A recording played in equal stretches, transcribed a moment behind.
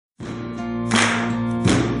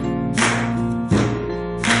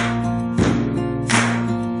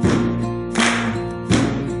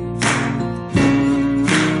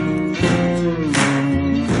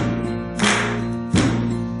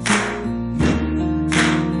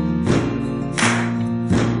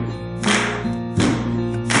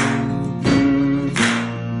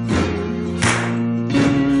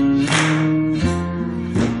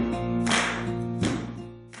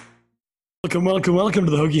Welcome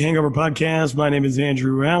to the Hokie Hangover Podcast. My name is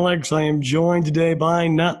Andrew Alex. I am joined today by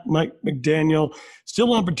not Mike McDaniel,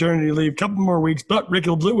 still on paternity leave, couple more weeks, but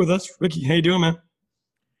Ricky Blue with us. Ricky, how you doing, man?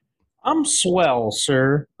 I'm swell,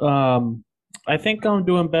 sir. I think I'm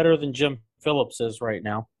doing better than Jim Phillips is right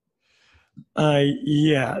now.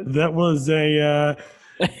 Yeah, that was a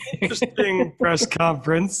interesting press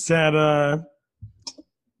conference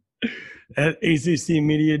at ACC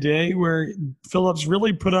Media Day where Phillips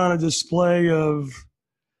really put on a display of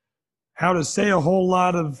how to say a whole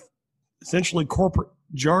lot of essentially corporate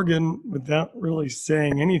jargon without really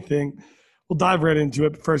saying anything. We'll dive right into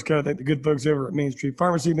it. But first, got to thank the good folks over at Main Street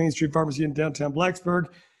Pharmacy in downtown Blacksburg.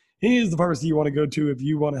 He is the pharmacy you want to go to if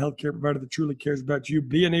you want a healthcare provider that truly cares about you.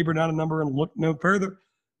 Be a neighbor, not a number, and look no further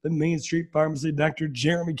than Main Street Pharmacy. Dr.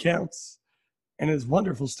 Jeremy Counts and his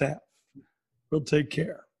wonderful staff will take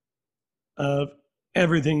care of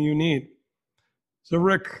everything you need. So,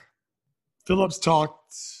 Rick, Phillips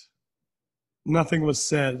talked, nothing was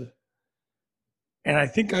said. And I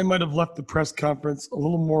think I might have left the press conference a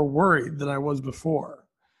little more worried than I was before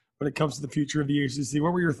when it comes to the future of the ACC.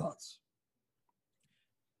 What were your thoughts?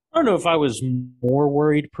 I don't know if I was more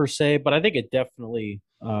worried per se, but I think it definitely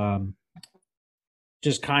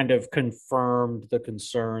just kind of confirmed the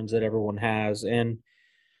concerns that everyone has. And,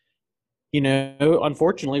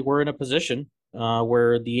 unfortunately, we're in a position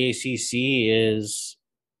where the ACC is,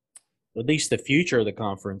 at least the future of the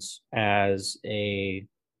conference, as a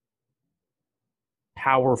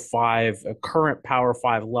current Power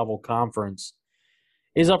Five level conference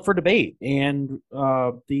is up for debate. And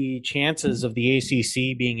the chances of the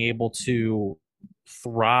ACC being able to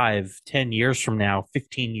thrive 10 years from now,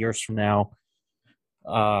 15 years from now,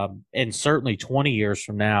 and certainly 20 years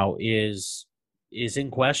from now is in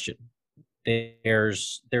question.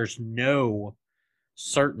 There's no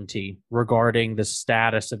certainty regarding the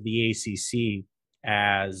status of the ACC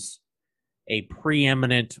as a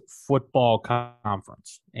preeminent football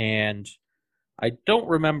conference. And I don't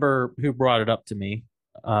remember who brought it up to me,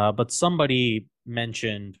 but somebody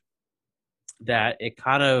mentioned that it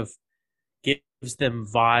kind of gives them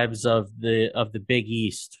vibes of the Big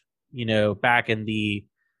East, back in the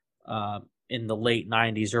late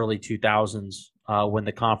 90s, early 2000s, when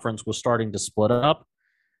the conference was starting to split up.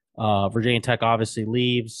 Virginia Tech obviously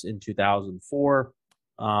leaves in 2004,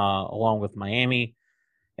 along with Miami.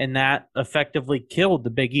 And that effectively killed the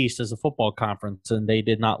Big East as a football conference, and they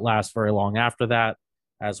did not last very long after that,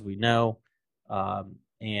 as we know.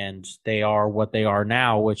 And they are what they are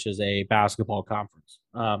now, which is a basketball conference.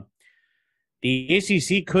 The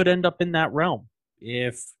ACC could end up in that realm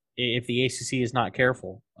if the ACC is not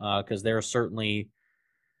careful, because they're certainly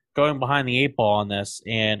going behind the eight ball on this.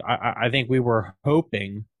 And I think we were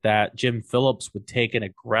hoping that Jim Phillips would take an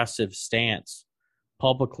aggressive stance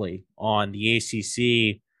publicly on the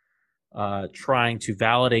ACC, trying to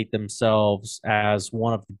validate themselves as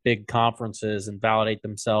one of the big conferences and validate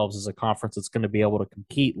themselves as a conference that's going to be able to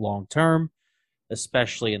compete long term,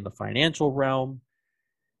 especially in the financial realm.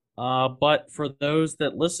 But for those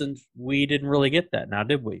that listened, we didn't really get that now,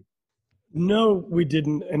 did we? No, we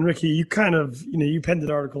didn't. And Ricky, you kind of, you penned an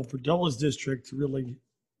article for Dulles District to really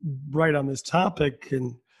write on this topic.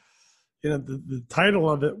 And, the title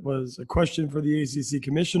of it was a question for the ACC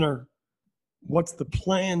commissioner. What's the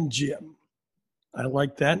plan, Jim? I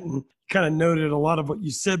like that, and kind of noted a lot of what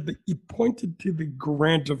you said, but you pointed to the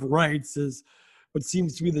grant of rights as what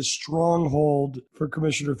seems to be the stronghold for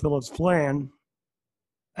Commissioner Phillips' plan.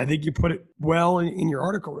 I think you put it well in your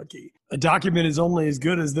article, Ricky. A document is only as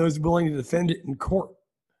good as those willing to defend it in court.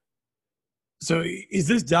 So is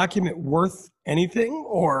this document worth anything,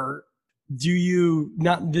 or do you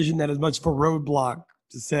not envision that as much of a roadblock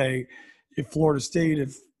to say if Florida State,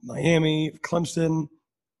 if Miami, if Clemson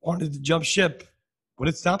wanted to jump ship, would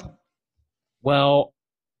it stop them? Well,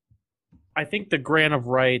 I think the grant of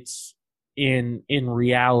rights in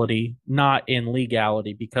reality, not in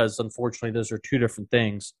legality, because unfortunately those are two different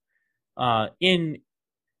things.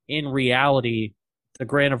 In reality, the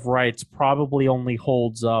grant of rights probably only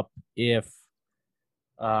holds up if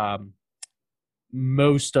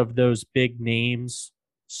most of those big names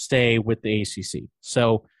stay with the ACC.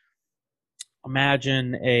 So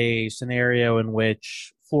imagine a scenario in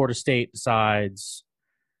which Florida State decides,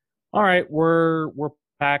 all right, we're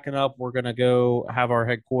packing up. We're going to go have our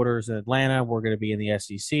headquarters in Atlanta. We're going to be in the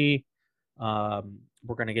SEC.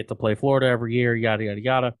 We're going to get to play Florida every year, yada, yada,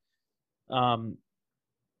 yada.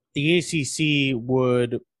 The ACC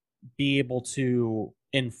would be able to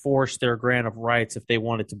enforce their grant of rights if they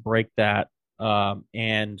wanted to break that,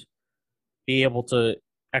 and be able to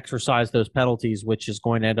exercise those penalties, which is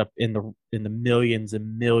going to end up in the millions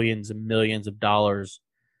and millions and millions of dollars,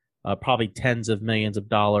 probably tens of millions of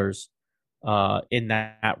dollars in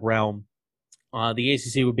that realm. The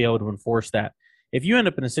ACC would be able to enforce that. If you end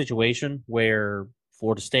up in a situation where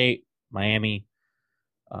Florida State, Miami,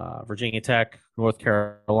 Virginia Tech, North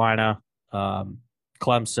Carolina,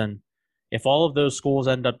 Clemson, if all of those schools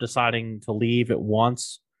end up deciding to leave at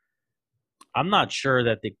once, I'm not sure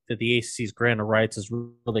that the ACC's grant of rights is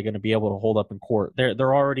really going to be able to hold up in court. There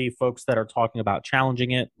are already folks that are talking about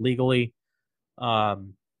challenging it legally.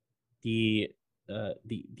 Um, the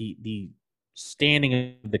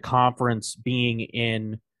standing of the conference being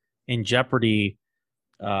in jeopardy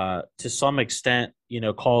to some extent,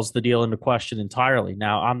 calls the deal into question entirely.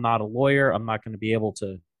 Now, I'm not a lawyer. I'm not going to be able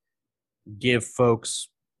to give folks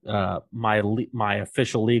my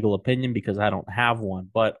official legal opinion because I don't have one.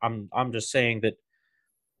 But I'm just saying that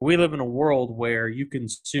we live in a world where you can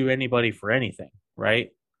sue anybody for anything, right?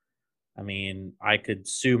 I mean, I could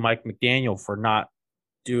sue Mike McDaniel for not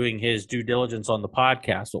doing his due diligence on the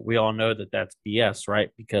podcast, but we all know that that's BS, right?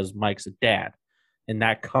 Because Mike's a dad, and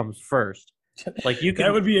that comes first. Like you can,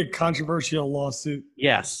 that would be a controversial lawsuit.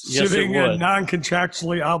 Yes, suing yes, a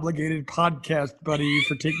non-contractually obligated podcast buddy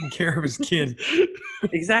for taking care of his kid.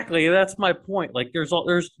 Exactly, that's my point. Like,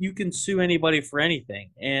 there's you can sue anybody for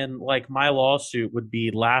anything, and like my lawsuit would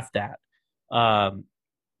be laughed at.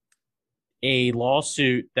 A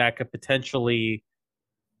lawsuit that could potentially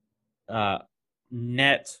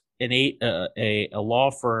net a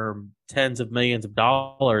law firm tens of millions of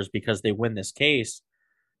dollars because they win this case,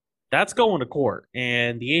 that's going to court.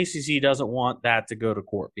 And the ACC doesn't want that to go to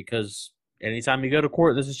court because anytime you go to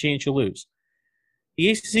court, there's a chance you lose. The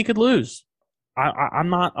ACC could lose. I'm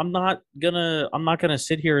not gonna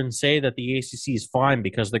sit here and say that the ACC is fine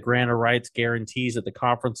because the grant of rights guarantees that the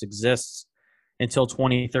conference exists until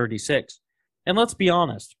 2036. And let's be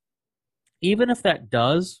honest, even if that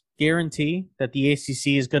does guarantee that the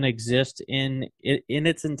ACC is going to exist in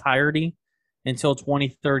its entirety until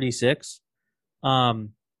 2036,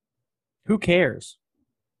 who cares?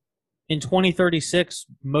 In 2036,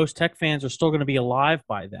 most Tech fans are still going to be alive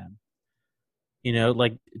by then.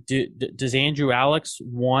 Like, does Andrew Alex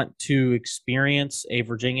want to experience a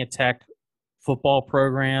Virginia Tech football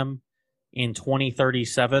program in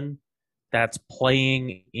 2037 that's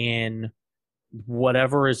playing in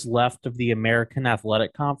whatever is left of the American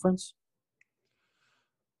Athletic Conference?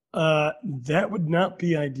 That would not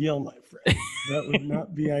be ideal, my friend. That would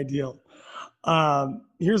not be ideal.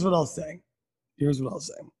 Here's what I'll say.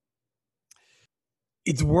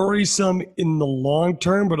 It's worrisome in the long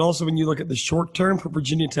term, but also when you look at the short term for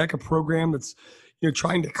Virginia Tech, a program that's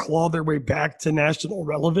trying to claw their way back to national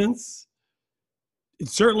relevance.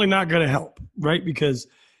 It's certainly not going to help, right? Because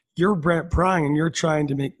you're Brent Prying and you're trying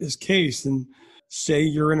to make this case and say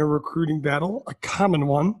you're in a recruiting battle, a common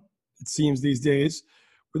one, it seems these days,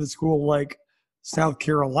 with a school like South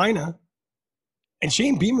Carolina. And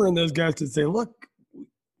Shane Beamer and those guys could say, look,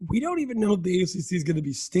 we don't even know if the ACC is going to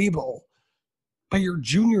be stable by your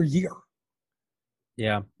junior year.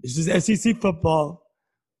 Yeah. This is SEC football.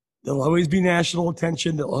 There'll always be national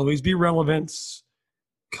attention. There'll always be relevance.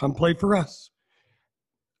 Come play for us.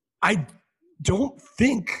 I don't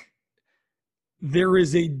think there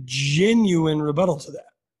is a genuine rebuttal to that.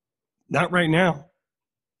 Not right now.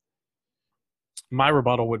 My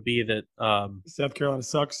rebuttal would be that South Carolina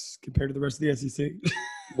sucks compared to the rest of the SEC.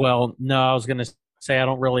 Well, no, I was going to say I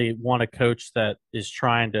don't really want a coach that is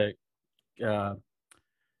trying to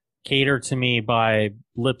cater to me by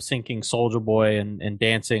lip syncing Soldier Boy and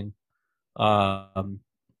dancing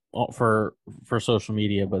for social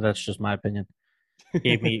media, but that's just my opinion.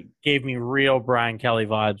 Gave me real Brian Kelly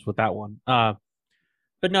vibes with that one.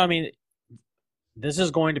 But no, I mean, this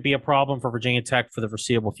is going to be a problem for Virginia Tech for the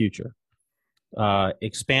foreseeable future.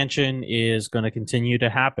 Expansion is going to continue to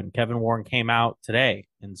happen. Kevin Warren came out today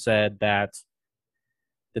and said that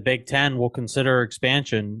the Big Ten will consider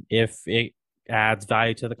expansion if it adds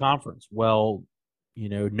value to the conference. Well,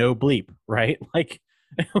 no bleep, right? Like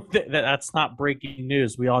that's not breaking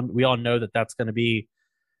news. We all know that that's going to be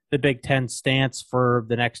the Big Ten stance for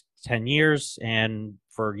the next 10 years and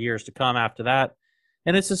for years to come after that.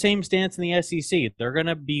 And it's the same stance in the SEC. They're going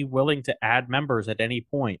to be willing to add members at any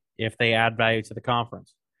point if they add value to the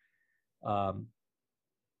conference.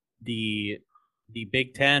 The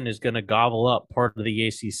Big Ten is going to gobble up part of the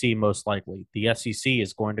ACC most likely. The SEC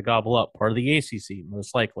is going to gobble up part of the ACC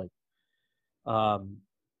most likely.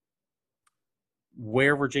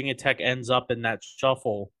 Where Virginia Tech ends up in that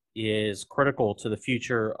shuffle is critical to the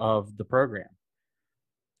future of the program.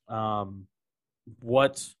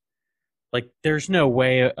 What Like, there's no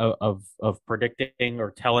way of predicting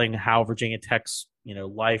or telling how Virginia Tech's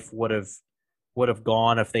life would have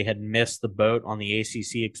gone if they had missed the boat on the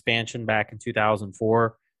ACC expansion back in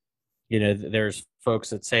 2004. There's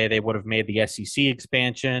folks that say they would have made the SEC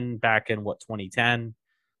expansion back in 2010,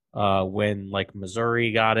 when like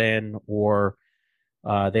Missouri got in, or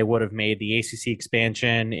they would have made the ACC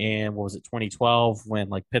expansion in, what was it, 2012, when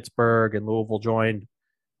like Pittsburgh and Louisville joined.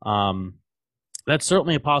 That's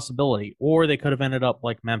certainly a possibility. Or they could have ended up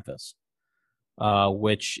like Memphis,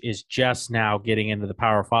 which is just now getting into the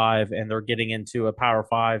Power Five, and they're getting into a Power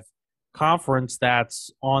Five conference that's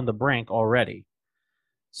on the brink already.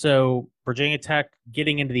 So Virginia Tech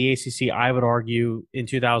getting into the ACC, I would argue, in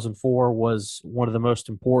 2004 was one of the most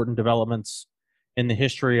important developments in the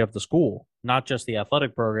history of the school, not just the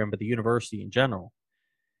athletic program, but the university in general.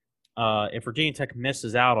 If Virginia Tech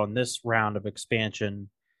misses out on this round of expansion,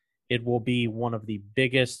 it will be one of the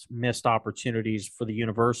biggest missed opportunities for the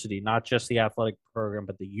university, not just the athletic program,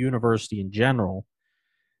 but the university in general.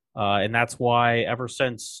 And that's why ever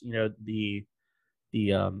since the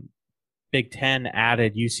Big Ten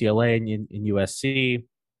added UCLA and USC,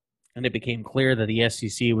 and it became clear that the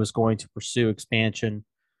SEC was going to pursue expansion,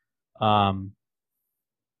 I've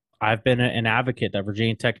been an advocate that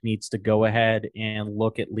Virginia Tech needs to go ahead and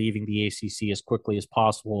look at leaving the ACC as quickly as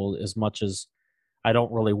possible, as much as I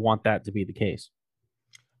don't really want that to be the case.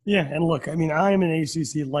 Yeah, and look, I mean, I am an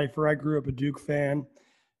ACC lifer. I grew up a Duke fan,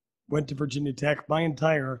 went to Virginia Tech. My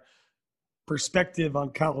entire perspective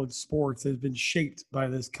on college sports has been shaped by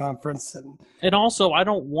this conference. And also, I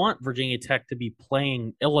don't want Virginia Tech to be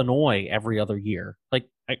playing Illinois every other year. Like,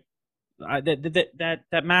 that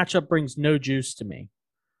matchup brings no juice to me,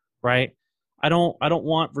 right? I don't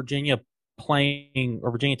want Virginia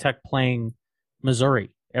Tech playing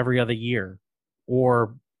Missouri every other year,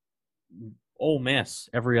 or Ole Miss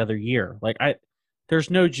every other year. Like, there's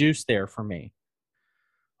no juice there for me.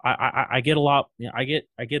 I get a lot. I get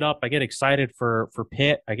up. I get excited for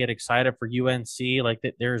Pitt. I get excited for UNC. Like,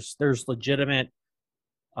 that, there's legitimate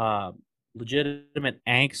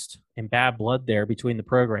angst and bad blood there between the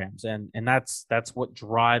programs, and that's what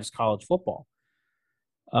drives college football.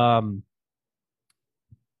 That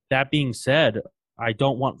being said, I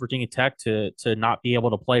don't want Virginia Tech to not be able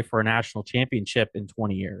to play for a national championship in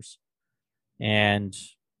 20 years. And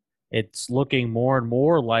it's looking more and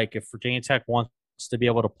more like, if Virginia Tech wants to be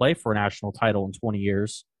able to play for a national title in 20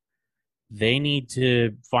 years, they need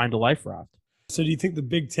to find a life raft. So do you think the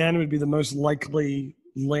Big Ten would be the most likely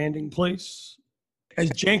landing place?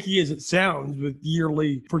 As janky as it sounds, with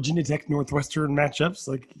yearly Virginia Tech Northwestern matchups,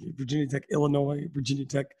 like Virginia Tech Illinois, Virginia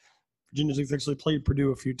Tech's actually played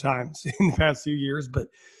Purdue a few times in the past few years, but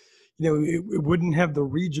it wouldn't have the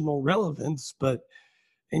regional relevance. But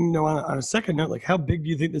on a second note, like, how big do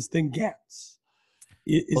you think this thing gets?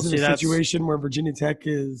 Is it a situation where Virginia Tech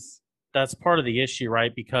is? That's part of the issue,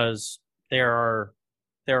 right? Because there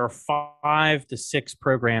are 5 to 6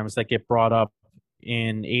 programs that get brought up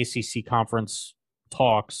in ACC conference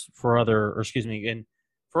talks for other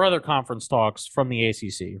conference talks from the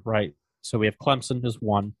ACC, right? So we have Clemson as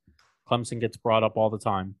one. Clemson gets brought up all the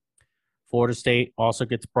time. Florida State also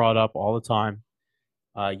gets brought up all the time.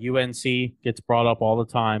 UNC gets brought up all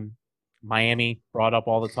the time. Miami brought up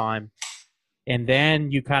all the time. And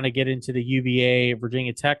then you kind of get into the UVA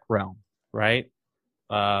Virginia Tech realm, right?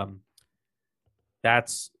 That's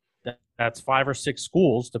 5 or 6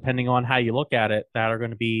 schools, depending on how you look at it, that are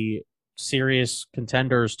going to be serious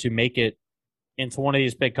contenders to make it into one of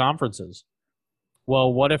these big conferences.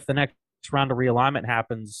 Well, what if the next round of realignment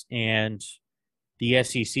happens and the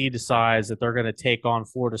SEC decides that they're going to take on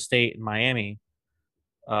Florida State and Miami,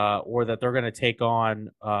 or that they're going to take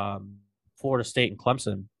on Florida State and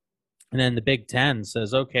Clemson? And then the Big Ten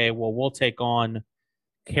says, okay, well, we'll take on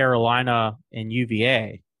Carolina and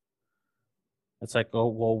UVA. It's like, oh,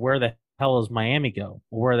 well, where the hell does Miami go?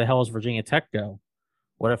 Well, where the hell does Virginia Tech go?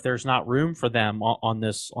 What if there's not room for them on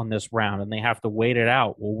this round and they have to wait it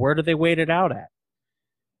out? Well, where do they wait it out at?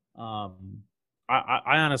 I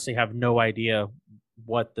honestly have no idea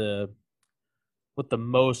what the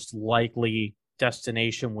most likely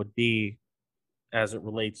destination would be as it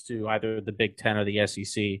relates to either the Big Ten or the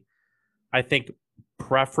SEC. I think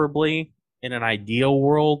preferably, in an ideal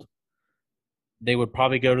world, they would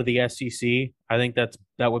probably go to the SEC. I think that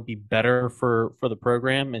would be better for the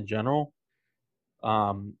program in general.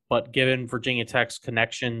 But given Virginia Tech's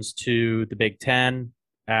connections to the Big Ten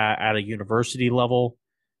at a university level,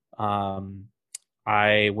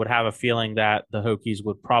 I would have a feeling that the Hokies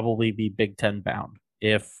would probably be Big Ten bound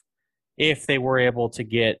if they were able to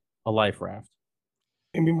get a life raft.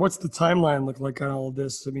 I mean, what's the timeline look like on all of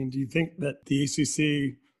this? I mean, do you think that the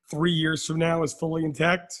ACC 3 years from now is fully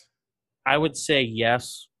intact? I would say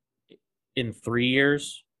yes in 3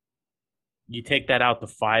 years. You take that out to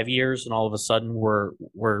 5 years, and all of a sudden we're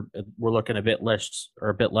looking a bit less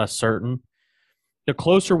certain. The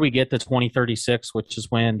closer we get to 2036, which is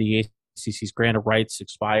when the ACC's grant of rights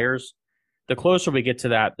expires, the closer we get to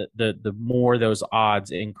that, the more those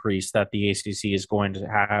odds increase that the ACC is going to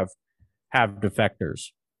have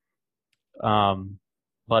defectors.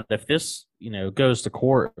 But if this goes to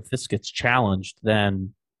court, if this gets challenged,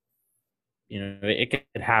 then it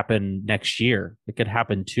could happen next year. It could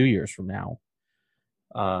happen 2 years from now.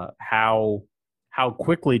 How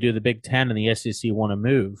quickly do the Big Ten and the SEC want to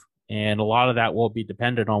move? And a lot of that will be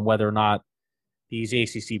dependent on whether or not these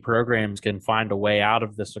ACC programs can find a way out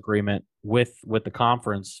of this agreement with the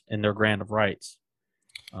conference and their grant of rights.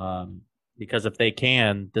 Because if they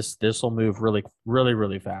can, this will move really, really,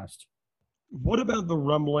 really fast. What about the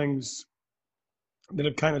rumblings that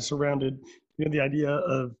have kind of surrounded the idea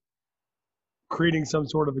of creating some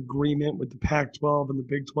sort of agreement with the Pac-12 and the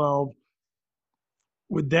Big 12?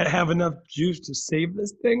 Would that have enough juice to save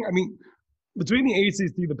this thing? I mean, between the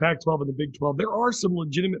ACC, the Pac-12, and the Big 12, there are some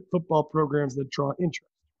legitimate football programs that draw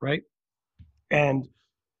interest, right? And,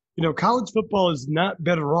 college football is not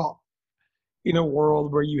better off in a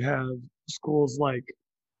world where you have schools like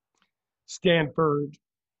Stanford,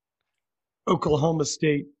 Oklahoma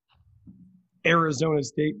State, Arizona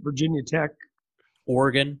State, Virginia Tech,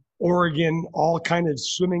 Oregon, all kind of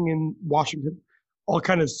swimming in Washington, all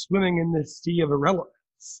kind of swimming in the sea of irrelevance.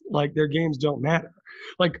 Like their games don't matter.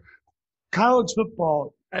 Like college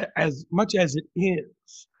football, as much as it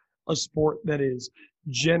is a sport that is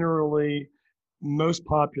generally most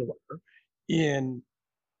popular in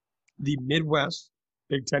the Midwest,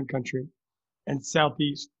 Big Ten country, and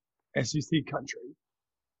Southeast, SEC country,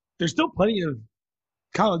 there's still plenty of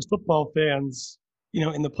college football fans,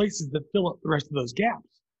 in the places that fill up the rest of those gaps.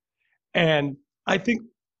 And I think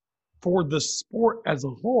for the sport as a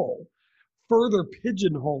whole, further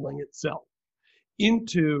pigeonholing itself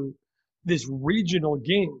into this regional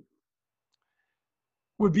game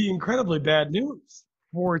would be incredibly bad news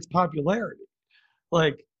for its popularity.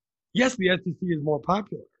 Like, yes, the SEC is more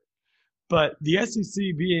popular, but the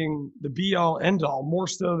SEC being the be-all, end-all, more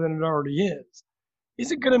so than it already is,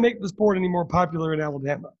 isn't going to make the sport any more popular in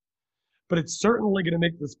Alabama. But it's certainly going to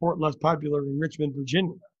make the sport less popular in Richmond,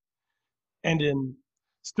 Virginia, and in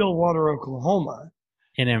Stillwater, Oklahoma.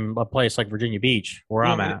 And in a place like Virginia Beach, where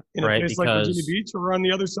I'm at, in right? In a place like Virginia Beach, or on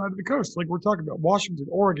the other side of the coast, like we're talking about, Washington,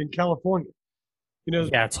 Oregon, California.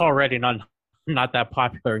 Yeah, it's already not that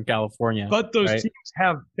popular in California. But those teams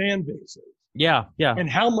have fan bases. Yeah. And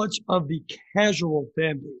how much of the casual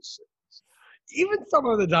fan bases, even some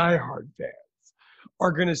of the diehard fans,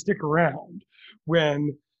 are going to stick around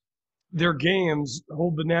when their games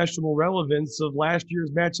hold the national relevance of last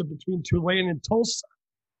year's matchup between Tulane and Tulsa?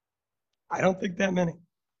 I don't think that many.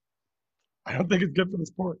 I don't think it's good for the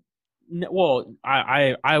sport. Well,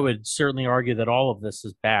 I would certainly argue that all of this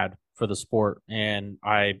is bad for the sport, and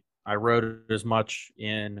I wrote as much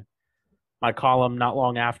in my column not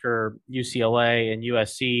long after UCLA and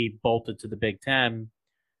USC bolted to the Big Ten,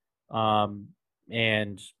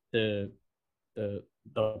 and the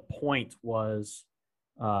point was,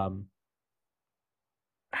 how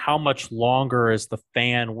much longer is the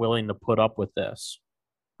fan willing to put up with this?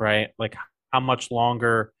 Right? Like, how much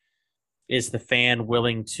longer is the fan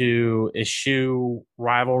willing to eschew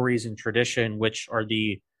rivalries and tradition, which are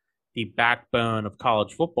the backbone of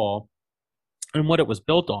college football and what it was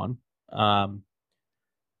built on?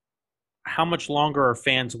 How much longer are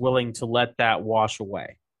fans willing to let that wash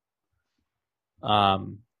away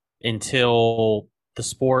until the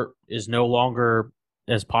sport is no longer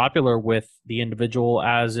as popular with the individual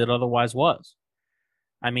as it otherwise was?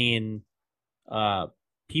 I mean,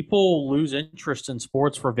 people lose interest in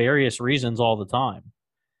sports for various reasons all the time.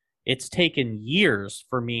 It's taken years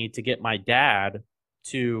for me to get my dad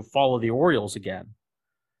to follow the Orioles again.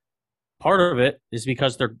 Part of it is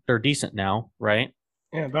because they're decent now, right?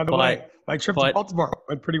 Yeah, by the way, my trip to Baltimore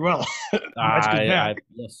went pretty well.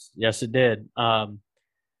 Yes, it did.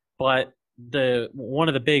 But one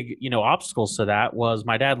of the big, obstacles to that was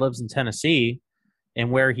my dad lives in Tennessee, and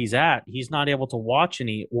where he's at, he's not able to watch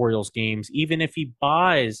any Orioles games, even if he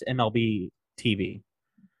buys MLB TV.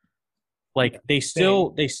 Like they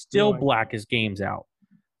still black his games out.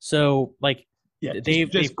 So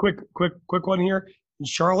just quick one here. In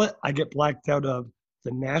Charlotte, I get blacked out of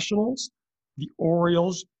the Nationals, the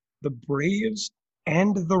Orioles, the Braves,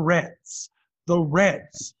 and the Reds. The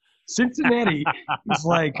Reds. Cincinnati is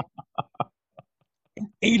like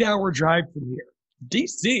 8-hour drive from here.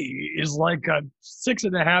 DC is like a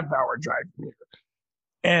 6.5-hour drive from here.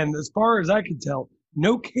 And as far as I can tell,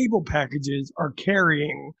 no cable packages are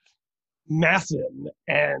carrying Masson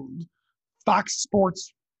and Fox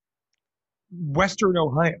Sports Western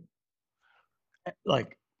Ohio.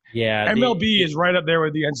 Like, Yeah, MLB is right up there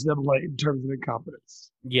with the NCAA in terms of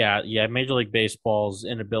incompetence. yeah. Major League Baseball's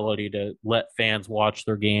inability to let fans watch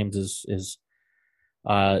their games is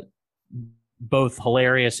both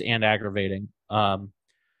hilarious and aggravating.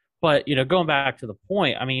 But going back to the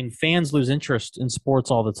point, I mean, fans lose interest in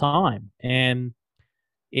sports all the time, and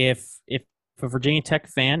if a Virginia Tech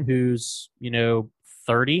fan who's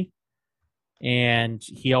 30 and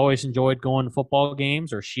he always enjoyed going to football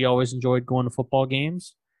games, or she always enjoyed going to football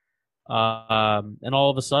games, and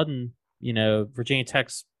all of a sudden, Virginia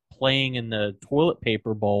Tech's playing in the toilet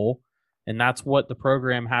paper bowl, and that's what the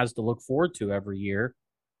program has to look forward to every year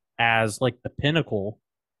as like the pinnacle.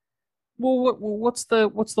 Well, what's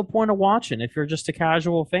the point of watching if you're just a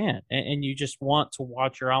casual fan and you just want to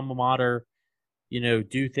watch your alma mater,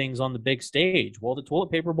 do things on the big stage? Well, the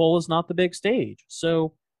toilet paper bowl is not the big stage,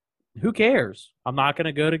 so who cares? I'm not going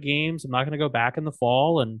to go to games. I'm not going to go back in the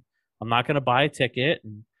fall, and I'm not going to buy a ticket,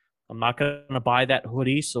 and I'm not going to buy that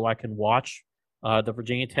hoodie so I can watch the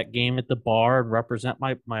Virginia Tech game at the bar and represent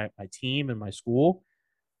my team and my school.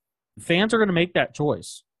 Fans are going to make that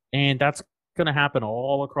choice, and that's going to happen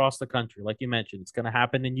all across the country. Like you mentioned, it's going to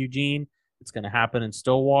happen in Eugene. It's going to happen in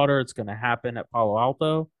Stillwater. It's going to happen at Palo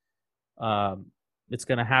Alto. It's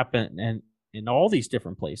going to happen in all these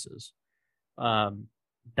different places.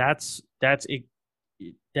 That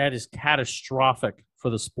is catastrophic for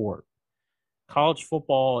the sport. College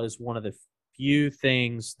football is one of the few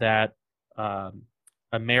things that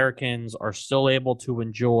Americans are still able to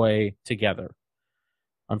enjoy together.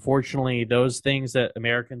 Unfortunately, those things that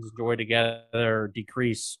Americans enjoy together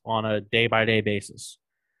decrease on a day-by-day basis.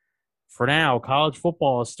 For now, college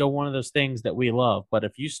football is still one of those things that we love. But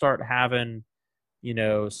if you start having,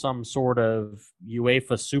 some sort of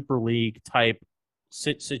UEFA Super League type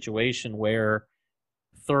situation where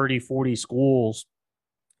 30, 40 schools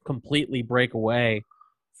completely break away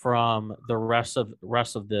from the rest of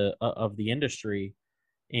the industry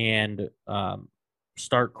and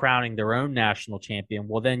start crowning their own national champion,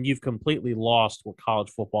 well, then you've completely lost what college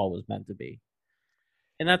football was meant to be.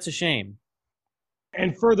 And that's a shame.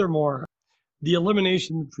 And furthermore, the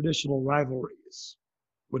elimination of traditional rivalries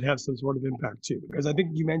would have some sort of impact too, because I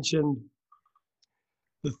think you mentioned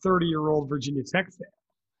the 30-year-old Virginia Tech fan.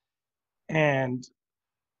 And,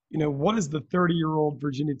 what is the 30-year-old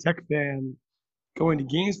Virginia Tech fan going to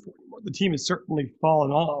games for anymore? The team has certainly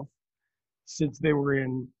fallen off since they were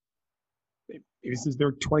maybe since they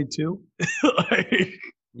were 22.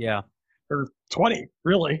 Yeah. Or 20,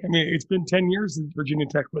 really. I mean, it's been 10 years since Virginia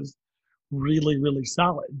Tech was really, really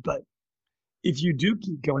solid. But if you do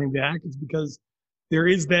keep going back, it's because there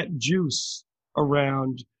is that juice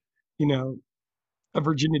around, a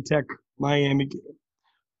Virginia Tech Miami game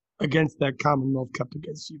against that Commonwealth Cup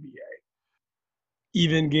against UVA.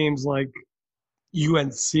 Even games like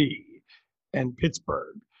UNC and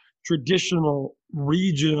Pittsburgh, traditional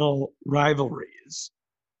regional rivalries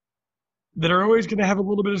that are always going to have a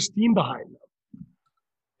little bit of steam behind them.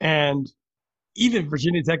 And even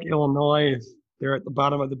Virginia Tech, Illinois, if they're at the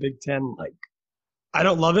bottom of the Big Ten, I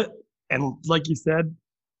don't love it. And like you said,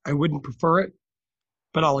 I wouldn't prefer it,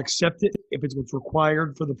 but I'll accept it if it's what's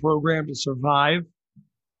required for the program to survive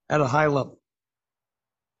at a high level.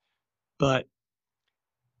 But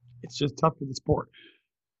it's just tough for the sport.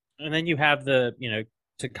 And then you have to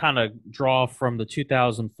kind of draw from the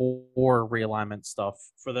 2004 realignment stuff.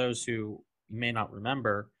 For those who may not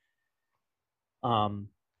remember,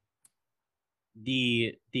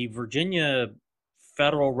 the Virginia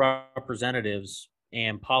federal representatives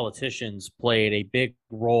and politicians played a big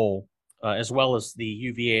role, as well as the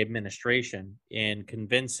UVA administration, in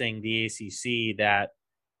convincing the ACC that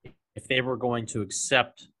if they were going to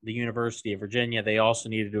accept the University of Virginia, they also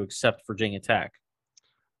needed to accept Virginia Tech.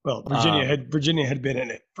 Well, Virginia had been in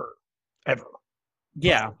it forever.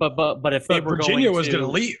 Yeah, but if they were Virginia was going to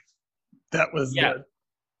leave, that was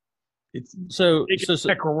it's so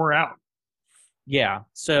Tech or we're out. Yeah,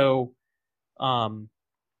 so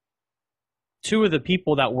two of the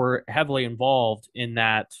people that were heavily involved in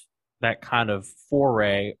that kind of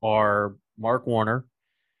foray are Mark Warner,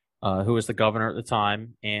 who was the governor at the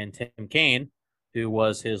time, and Tim Kaine, who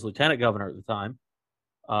was his lieutenant governor at the time.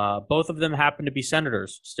 Both of them happen to be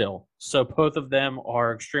senators still. So both of them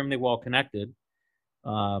are extremely well connected.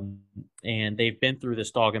 And they've been through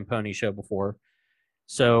this dog and pony show before.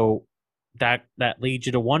 So that leads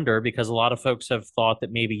you to wonder, because a lot of folks have thought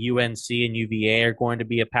that maybe UNC and UVA are going to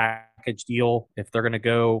be a package deal. If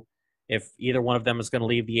either one of them is going to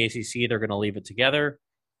leave the ACC, they're going to leave it together.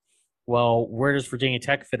 Well, where does Virginia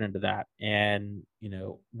Tech fit into that? And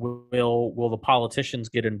will the politicians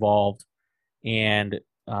get involved and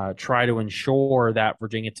try to ensure that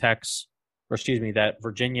that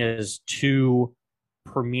Virginia's two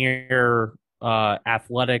premier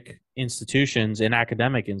athletic institutions and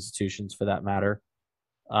academic institutions, for that matter,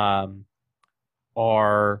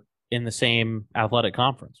 are in the same athletic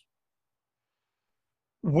conference?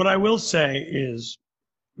 What I will say is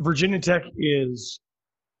Virginia Tech is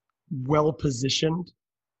well positioned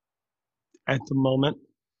at the moment,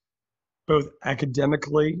 both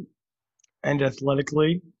academically and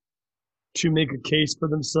athletically, to make a case for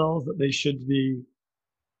themselves that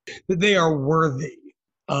they are worthy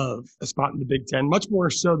of a spot in the Big Ten, much more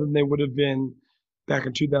so than they would have been back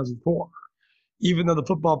in 2004, even though the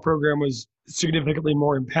football program was significantly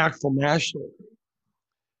more impactful nationally.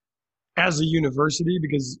 As a university,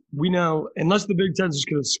 because we know, unless the Big Ten is just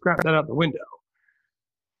going to scrap that out the window,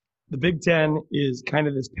 the Big Ten is kind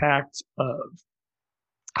of this pact of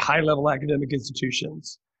high-level academic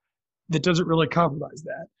institutions that doesn't really compromise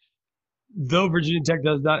that. Though Virginia Tech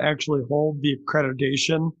does not actually hold the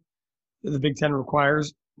accreditation that the Big Ten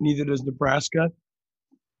requires, neither does Nebraska.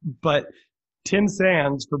 But Tim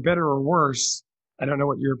Sands, for better or worse, I don't know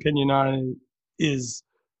what your opinion on is,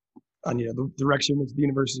 on the direction which the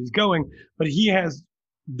university is going, but he has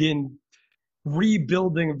been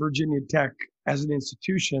rebuilding Virginia Tech as an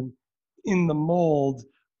institution in the mold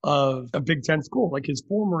of a Big Ten school, like his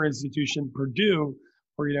former institution, Purdue,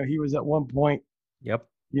 where he was at one point. Yep.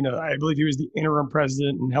 I believe he was the interim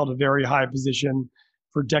president and held a very high position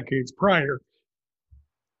for decades prior.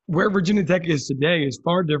 Where Virginia Tech is today is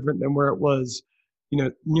far different than where it was,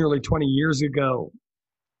 nearly 20 years ago,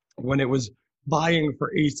 when it was vying for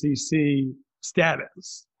ACC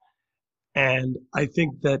status. And I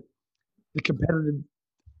think that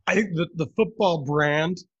the football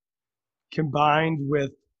brand, combined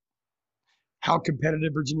with how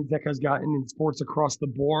competitive Virginia Tech has gotten in sports across the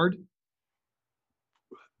board,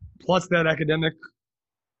 plus that academic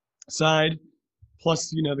side,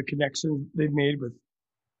 plus, the connections they've made with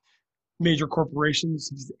major corporations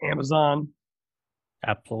such as Amazon.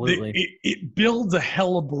 Absolutely. It builds a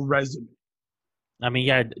hell of a resume. I mean,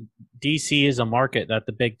 yeah, DC is a market that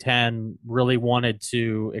the Big Ten really wanted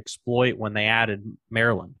to exploit when they added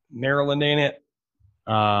Maryland. Maryland ain't it?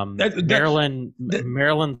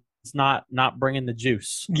 Maryland's not bringing the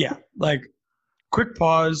juice. Yeah, like, quick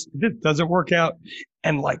pause. This doesn't work out,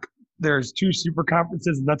 and there's two super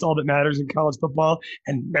conferences, and that's all that matters in college football.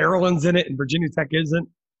 And Maryland's in it, and Virginia Tech isn't.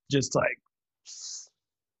 Just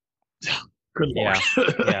good Lord.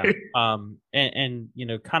 Yeah. And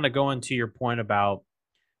kind of going to your point about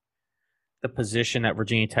the position that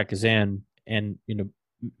Virginia Tech is in, and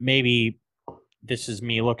maybe this is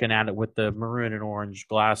me looking at it with the maroon and orange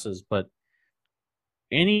glasses, but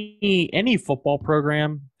any football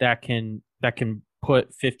program that can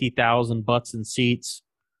put 50,000 butts in seats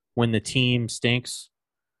when the team stinks,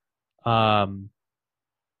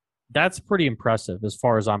 that's pretty impressive as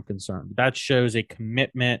far as I'm concerned. That shows a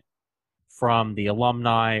commitment from the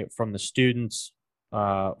alumni, from the students,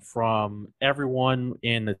 from everyone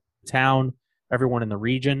in the town, everyone in the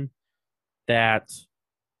region, that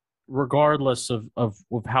regardless of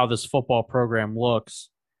how this football program looks,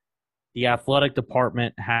 the athletic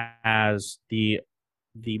department has the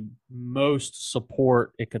most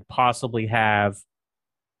support it could possibly have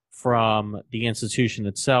from the institution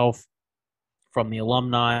itself, from the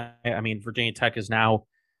alumni. I mean, Virginia Tech has now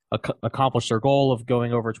accomplished their goal of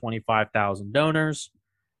going over 25,000 donors,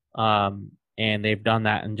 and they've done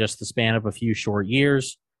that in just the span of a few short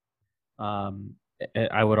years.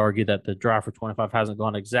 I would argue that the draft for 25 hasn't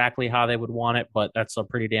gone exactly how they would want it, but that's a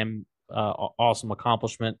pretty damn awesome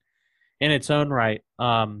accomplishment in its own right.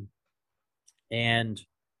 And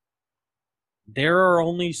there are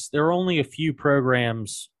only a few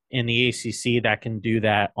programs in the ACC that can do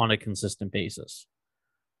that on a consistent basis,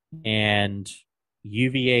 and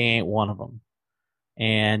UVA ain't one of them,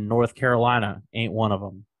 and North Carolina ain't one of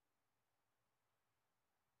them,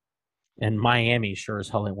 and Miami sure as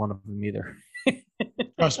hell ain't one of them either.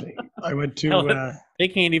 Trust me, I went to. They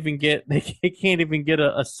can't even get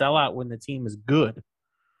a sellout when the team is good.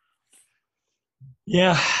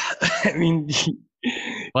 Yeah, I mean,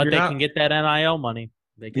 but they can get that NIL money.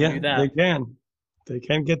 They can do that. They can. They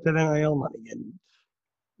can get that NIL money, and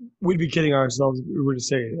we'd be kidding ourselves if we were to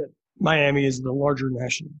say that Miami is the larger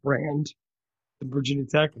national brand than Virginia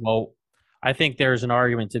Tech. Well, I think there's an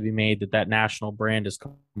argument to be made that that national brand is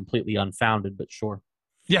completely unfounded, but sure.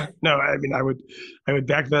 Yeah, no, I mean, I would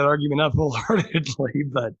back that argument up wholeheartedly,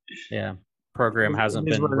 but Yeah. Program it hasn't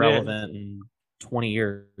is what been it is. relevant in 20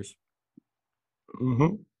 years.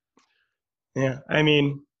 Hmm. Yeah, I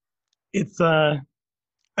mean, it's I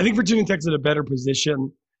think Virginia Tech's in a better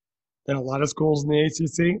position than a lot of schools in the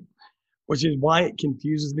ACC, which is why it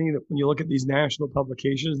confuses me that when you look at these national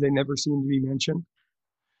publications, they never seem to be mentioned.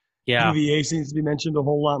 Yeah. UVA seems to be mentioned a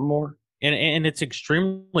whole lot more. And it's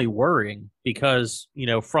extremely worrying because,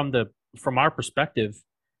 from our perspective,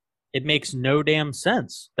 it makes no damn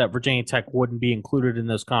sense that Virginia Tech wouldn't be included in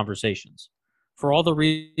those conversations for all the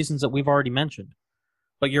reasons that we've already mentioned.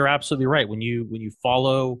 But you're absolutely right. When you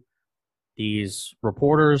follow these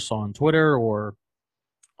reporters on Twitter, or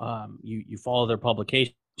you follow their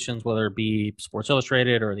publications, whether it be Sports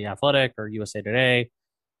Illustrated or The Athletic or USA Today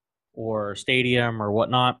or Stadium or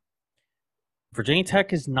whatnot, Virginia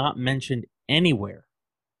Tech is not mentioned anywhere,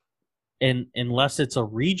 unless it's a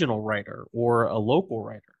regional writer or a local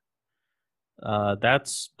writer.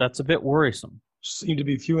 That's a bit worrisome. Seem to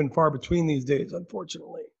be few and far between these days,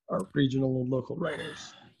 unfortunately, our regional and local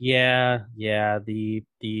writers. Yeah. The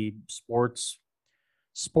sports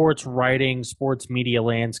writing, sports media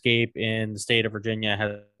landscape in the state of Virginia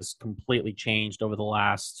has completely changed over the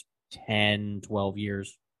last 10, 12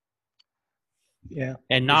 years. Yeah.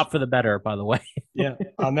 And not for the better, by the way. Yeah.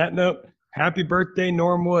 On that note, happy birthday,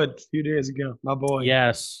 Norm Wood, a few days ago, my boy.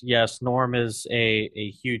 Yes. Norm is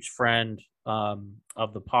a huge friend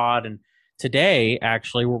of the pod. And today,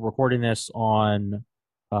 actually, we're recording this on,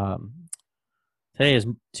 today is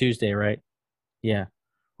Tuesday, right? Yeah.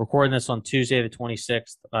 Recording this on Tuesday, the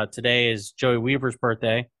 26th. Today is Joey Weaver's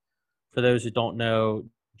birthday. For those who don't know,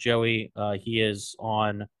 Joey, he is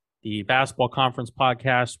on the Basketball Conference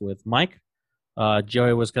podcast with Mike.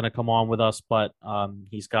 Joey was going to come on with us, but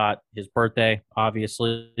he's got his birthday,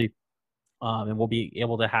 obviously, and we'll be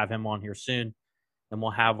able to have him on here soon, and we'll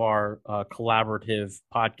have our collaborative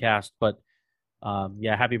podcast. But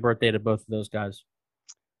yeah, happy birthday to both of those guys.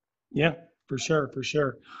 Yeah, for sure.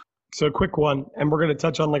 So a quick one, and we're going to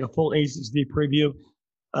touch on like a full ACC preview,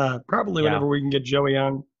 probably whenever we can get Joey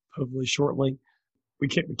on, hopefully shortly. We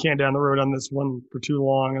can't down the road on this one for too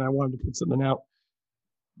long, and I wanted to put something out.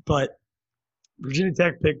 But Virginia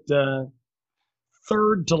Tech picked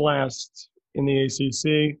third to last in the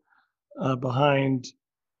ACC, behind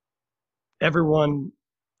everyone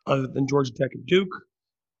other than Georgia Tech and Duke.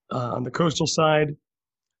 On the coastal side,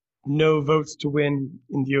 no votes to win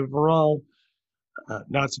in the overall.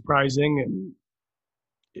 Not surprising, and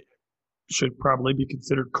it should probably be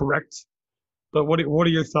considered correct. But what are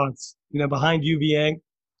your thoughts? Behind UVA,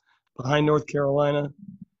 behind North Carolina,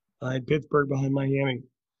 behind Pittsburgh, behind Miami.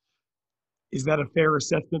 Is that a fair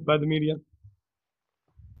assessment by the media?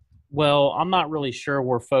 Well, I'm not really sure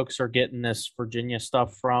where folks are getting this Virginia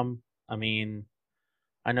stuff from. I mean,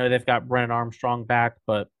 I know they've got Brennan Armstrong back,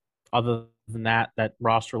 but other than that, that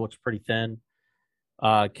roster looks pretty thin.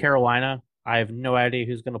 Carolina, I have no idea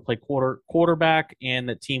who's going to play quarterback, and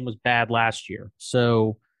the team was bad last year,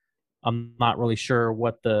 so I'm not really sure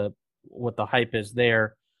what the hype is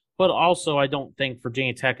there. But also, I don't think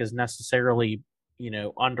Virginia Tech is necessarily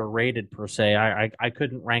underrated per se. I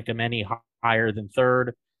couldn't rank them any higher than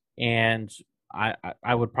third, and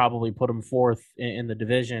I would probably put them fourth in the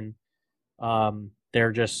division.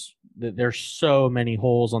 There's so many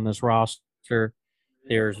holes on this roster.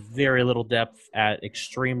 There's very little depth at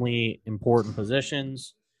extremely important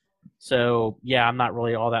positions. So, yeah, I'm not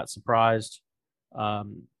really all that surprised.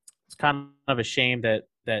 It's kind of a shame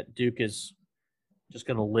that Duke is just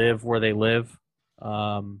going to live where they live.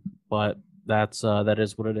 But that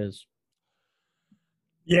is what it is.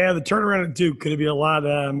 Yeah, the turnaround at Duke could be a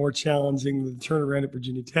lot more challenging than the turnaround at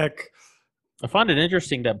Virginia Tech. I find it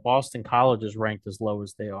interesting that Boston College is ranked as low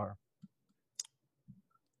as they are.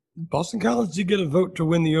 Boston College did get a vote to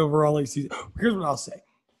win the overall ACC. Here's what I'll say.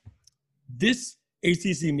 This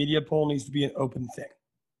ACC media poll needs to be an open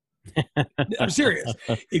thing. I'm serious.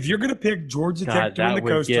 If you're going to pick Georgia Tech to win the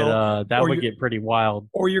Coastal, that would get pretty wild.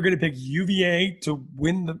 Or you're going to pick UVA to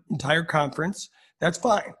win the entire conference, that's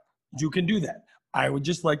fine. You can do that. I would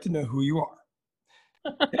just like to know who you are.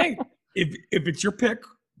 Hey, if it's your pick,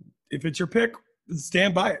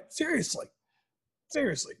 stand by it. Seriously.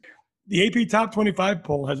 The AP Top 25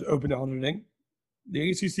 poll has open auditing. The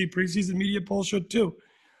ACC Preseason Media Poll should too.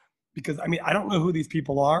 Because, I don't know who these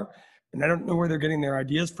people are, and I don't know where they're getting their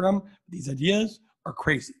ideas from. These ideas are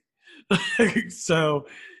crazy. So,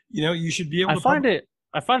 you should be able to...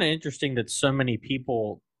 I find it interesting that so many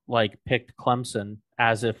people, picked Clemson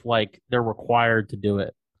as if, they're required to do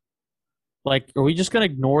it. Like, are we just going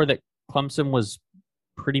to ignore that Clemson was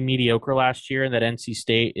pretty mediocre last year and that NC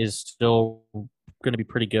State is still going to be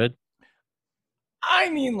pretty good? I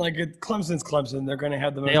mean, like Clemson's Clemson. They're going to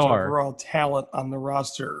have the They most are, overall talent on the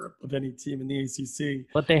roster of any team in the ACC,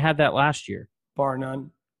 but they had that last year. bar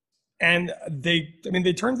none. And they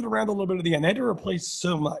turned it around a little bit at the end. They had to replace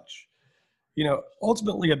so much.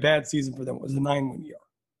 Ultimately, a bad season for them was a 9-win year.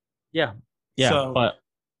 Yeah, yeah. So But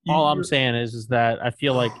all I'm saying is that I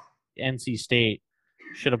feel like NC State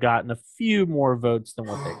should have gotten a few more votes than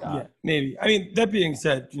what they got. Yeah, maybe. I mean, that being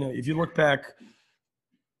said, if you look back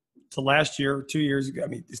to last year, 2 years ago, I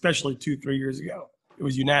mean, especially 2-3 years ago, it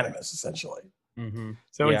was unanimous essentially. Mm-hmm.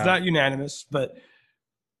 So it's not unanimous, but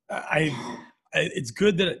it's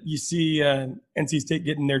good that you see NC State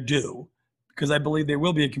getting their due, because I believe they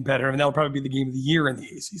will be a competitor, and that'll probably be the game of the year in the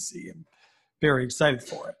ACC. I'm very excited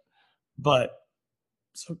for it. But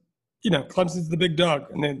so, Clemson's the big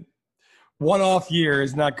dog, and then one-off year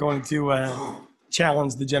is not going to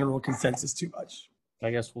challenge the general consensus too much. I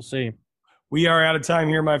guess we'll see. We are out of time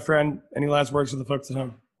here, my friend. Any last words for the folks at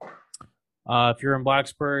home? If you're in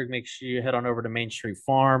Blacksburg, make sure you head on over to Main Street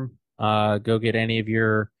Farm. Go get any of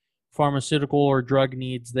your pharmaceutical or drug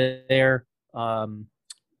needs there.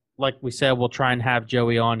 Like we said, we'll try and have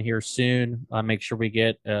Joey on here soon. Make sure we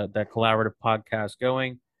get that collaborative podcast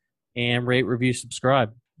going, and rate, review,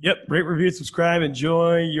 subscribe. Yep. Rate, review, subscribe.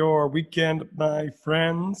 Enjoy your weekend, my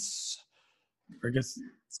friends. I guess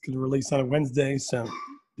it's going to release on a Wednesday, so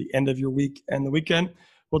the end of your week and the weekend.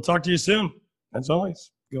 We'll talk to you soon. As always,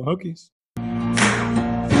 go Hokies.